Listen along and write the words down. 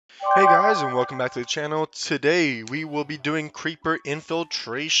Hey guys, and welcome back to the channel. Today we will be doing Creeper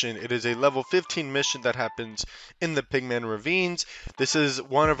Infiltration. It is a level 15 mission that happens in the Pigman Ravines. This is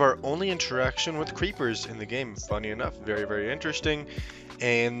one of our only interaction with creepers in the game. Funny enough, very interesting.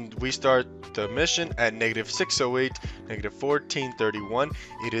 And we start the mission at -608, -1431.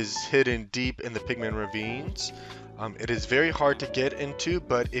 It is hidden deep in the Pigman Ravines. It is very hard to get into,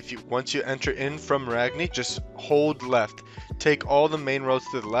 but once you enter in from Ragni, just hold left. Take all the main roads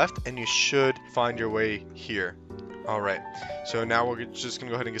to the left, and you should find your way here. Alright, so now we're just going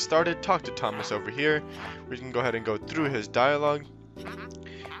to go ahead and get started. Talk to Thomas over here. We can go ahead and go through his dialogue.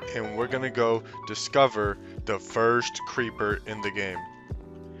 And we're going to go discover the first creeper in the game.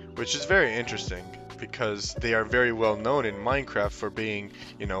 Which is very interesting, because they are very well known in Minecraft for being,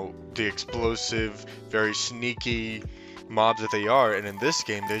 you know, the explosive, very sneaky mobs that they are. And in this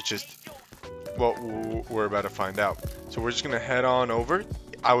game, they're just, well, we're about to find out. So we're just going to head on over.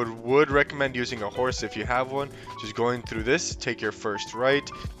 I would recommend using a horse if you have one. Just going through this, take your first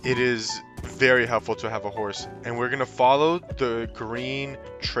right. It is very helpful to have a horse. And we're going to follow the green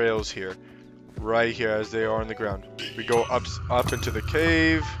trails here. Right here as they are on the ground. We go up into the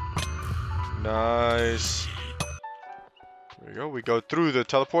cave. Nice. There we go. We go through the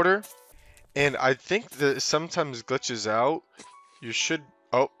teleporter. And I think that sometimes glitches out. You should...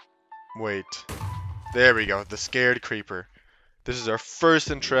 Oh, wait. There we go. The scared creeper. This is our first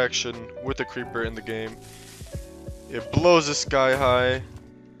interaction with the creeper in the game. It blows the sky high.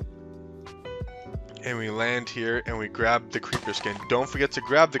 And we land here and we grab the creeper skin. Don't forget to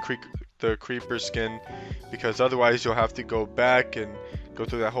grab the creeper skin, because otherwise you'll have to go back and go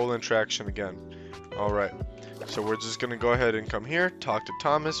through that whole interaction again. Alright, so we're just gonna go ahead and come here, talk to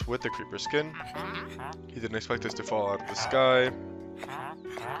Thomas with the creeper skin. He didn't expect us to fall out of the sky.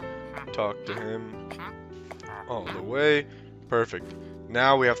 Talk to him all the way. Perfect.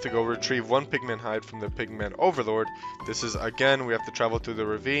 Now we have to go retrieve one pigman hide from the pigman overlord. This is, again, we have to travel through the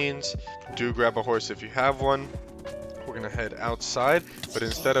ravines. Do grab a horse if you have one. We're gonna head outside, but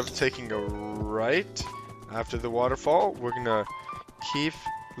instead of taking a right after the waterfall, we're gonna keep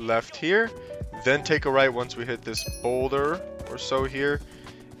left here, then take a right once we hit this boulder or so here,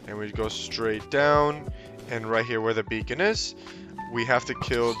 and we go straight down. And right here where the beacon is, we have to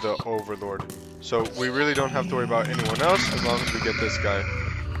kill the overlord. So we really don't have to worry about anyone else as long as we get this guy.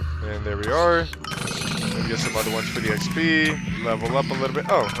 And there we are. Maybe get some other ones for the XP. Level up a little bit.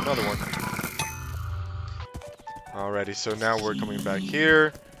 Oh, another one. Alrighty, so now we're coming back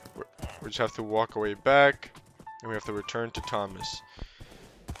here. We just have to walk our way back, and we have to return to Thomas.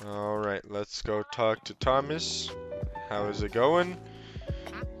 Alright, let's go talk to Thomas. How is it going?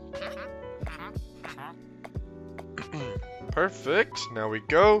 Perfect. Now we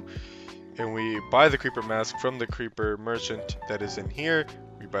go, and we buy the creeper mask from the creeper merchant that is in here.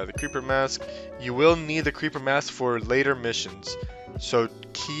 We buy the creeper mask. You will need the creeper mask for later missions, so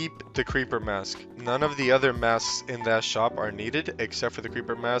keep the creeper mask. None of the other masks in that shop are needed except for the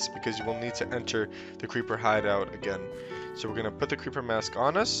creeper mask, because you will need to enter the creeper hideout again. So we're gonna put the creeper mask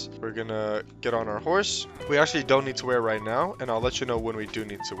on us. We're gonna get on our horse. We actually don't need to wear it right now, and I'll let you know when we do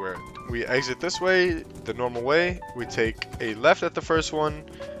need to wear it. We exit this way, the normal way. We take a left at the first one,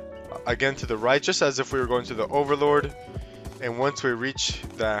 again to the right, just as if we were going to the overlord. And once we reach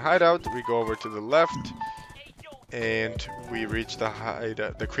the hideout, we go over to the left, and we reach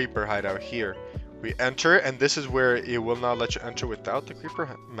the creeper hideout here. We enter, and this is where it will not let you enter without the creeper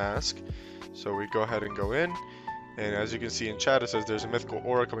mask. So we go ahead and go in, and as you can see in chat, it says there's a mythical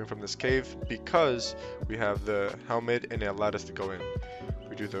aura coming from this cave because we have the helmet and it allowed us to go in.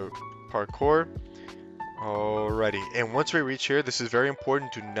 We do the parkour. Alrighty, and once we reach here, this is very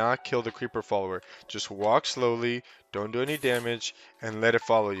important to not kill the creeper follower. Just walk slowly, don't do any damage, and let it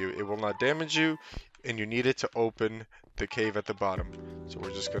follow you. It will not damage you, and you need it to open the cave at the bottom. So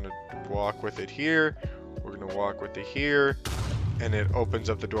we're just gonna walk with it here. We're gonna walk with it here, and it opens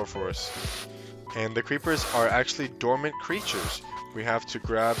up the door for us. And the creepers are actually dormant creatures. We have to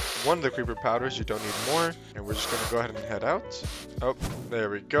grab one of the creeper powders. You don't need more. And we're just going to go ahead and head out. Oh, there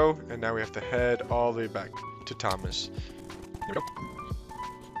we go. And now we have to head all the way back to Thomas. Here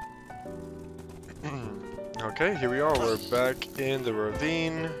we go. Okay, here we are. We're back in the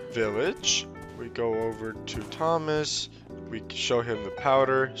ravine village. We go over to Thomas. We show him the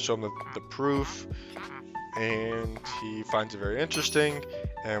powder, show him the proof. and he finds it very interesting,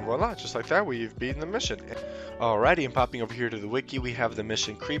 and voila, just like that, we've beaten the mission. Alrighty, and popping over here to the wiki, we have the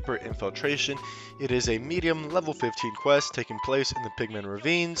mission Creeper Infiltration. It is a medium level 15 quest taking place in the Pigman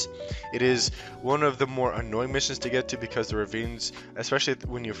Ravines. It is one of the more annoying missions to get to because the ravines, especially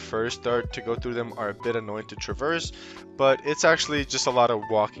when you first start to go through them, are a bit annoying to traverse, but it's actually just a lot of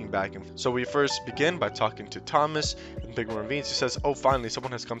walking back. And so we first begin by talking to Thomas in Pigman Ravines. He says, "Oh, finally,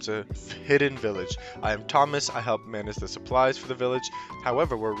 someone has come to Hidden Village. I am Thomas. I help manage the supplies for the village.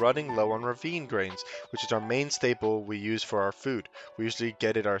 However, we're running low on ravine grains, which is our main staple we use for our food. We usually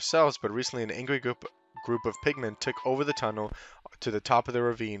get it ourselves, but recently an angry group of pigmen took over the tunnel to the top of the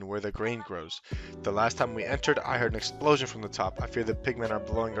ravine where the grain grows. The last time we entered, I heard an explosion from the top. I fear the pigmen are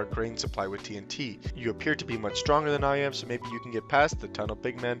blowing our grain supply with TNT. You appear to be much stronger than I am, so maybe you can get past the tunnel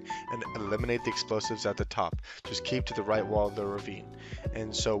pigmen and eliminate the explosives at the top. Just keep to the right wall of the ravine."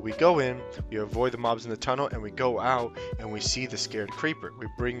 And so we go in, we avoid the mobs in the tunnel, and we go out and we see the scared creeper. We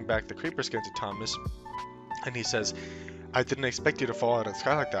bring back the creeper skin to Thomas, and he says, "I didn't expect you to fall out of the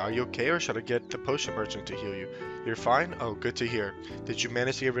sky like that. Are you okay, or should I get the potion merchant to heal you?" "You're fine? Oh, good to hear. Did you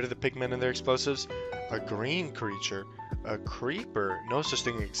manage to get rid of the pigmen and their explosives?" "A green creature? A creeper? No such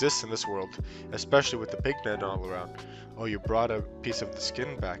thing exists in this world, especially with the pigmen all around." "Oh, you brought a piece of the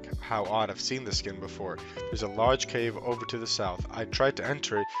skin back. How odd, I've seen the skin before. There's a large cave over to the south. I tried to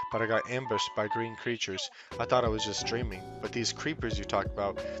enter it, but I got ambushed by green creatures. I thought I was just dreaming. But these creepers you talk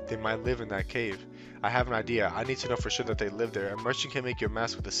about, they might live in that cave. I have an idea. I need to know for sure that they live there. A merchant can make you a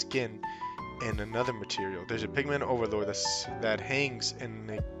mask with a skin and another material. There's a pigman overlord that hangs in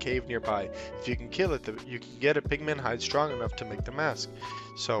a cave nearby. If you can kill it, you can get a pigman hide strong enough to make the mask."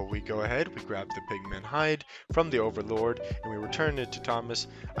 So we go ahead, we grab the pigman hide from the overlord, and we return it to Thomas.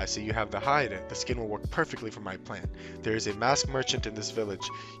 "I see you have the hide. The skin will work perfectly for my plan. There is a mask merchant in this village.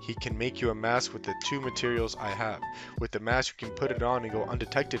 He can make you a mask with the two materials I have. With the mask, you can put it on and go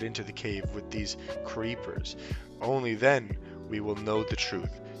undetected into the cave with these creepers. Only then we will know the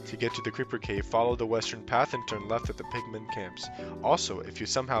truth. To get to the creeper cave, follow the western path and turn left at the pigman camps. Also, if you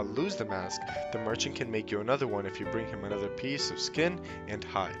somehow lose the mask, the merchant can make you another one if you bring him another piece of skin and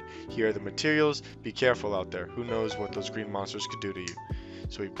hide. Here are the materials. Be careful out there. Who knows what those green monsters could do to you."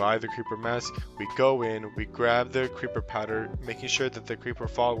 So we buy the creeper mask, we go in, we grab the creeper powder, making sure that the creeper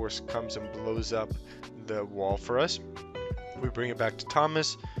followers comes and blows up the wall for us. We bring it back to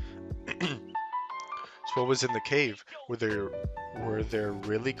Thomas. So what was in the cave? Were there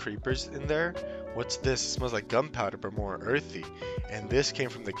really creepers in there? What's this? It smells like gunpowder, but more earthy. And this came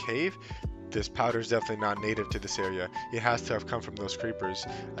from the cave? This powder is definitely not native to this area. It has to have come from those creepers.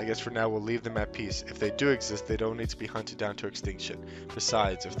 I guess for now we'll leave them at peace. If they do exist, they don't need to be hunted down to extinction.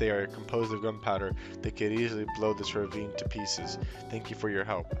 Besides, if they are composed of gunpowder, they could easily blow this ravine to pieces. Thank you for your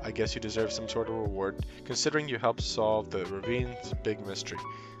help. I guess you deserve some sort of reward, considering you helped solve the ravine's big mystery.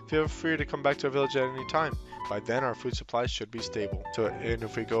 Feel free to come back to our village at any time. By then, our food supplies should be stable. And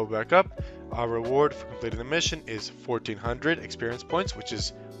if we go back up, our reward for completing the mission is 1400 experience points, which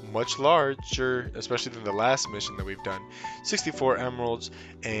is much larger, especially than the last mission that we've done. 64 emeralds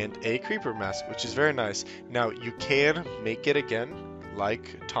and a creeper mask, which is very nice. Now, you can make it again,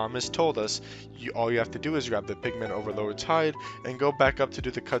 like Thomas told us. All you have to do is grab the pigman overlord's hide and go back up to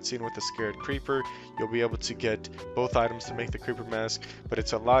do the cutscene with the scared creeper. You'll be able to get both items to make the creeper mask, but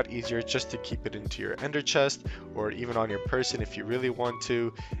it's a lot easier just to keep it into your ender chest or even on your person if you really want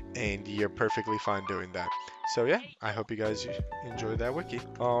to, and you're perfectly fine doing that. So yeah, I hope you guys enjoyed that wiki.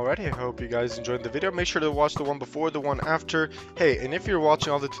 Alrighty, I hope you guys enjoyed the video. Make sure to watch the one before, the one after. Hey, and if you're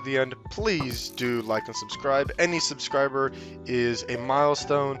watching all the way to the end, please do like and subscribe. Any subscriber is a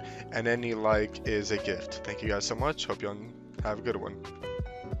milestone, and any like is a gift. Thank you guys so much. Hope you all have a good one.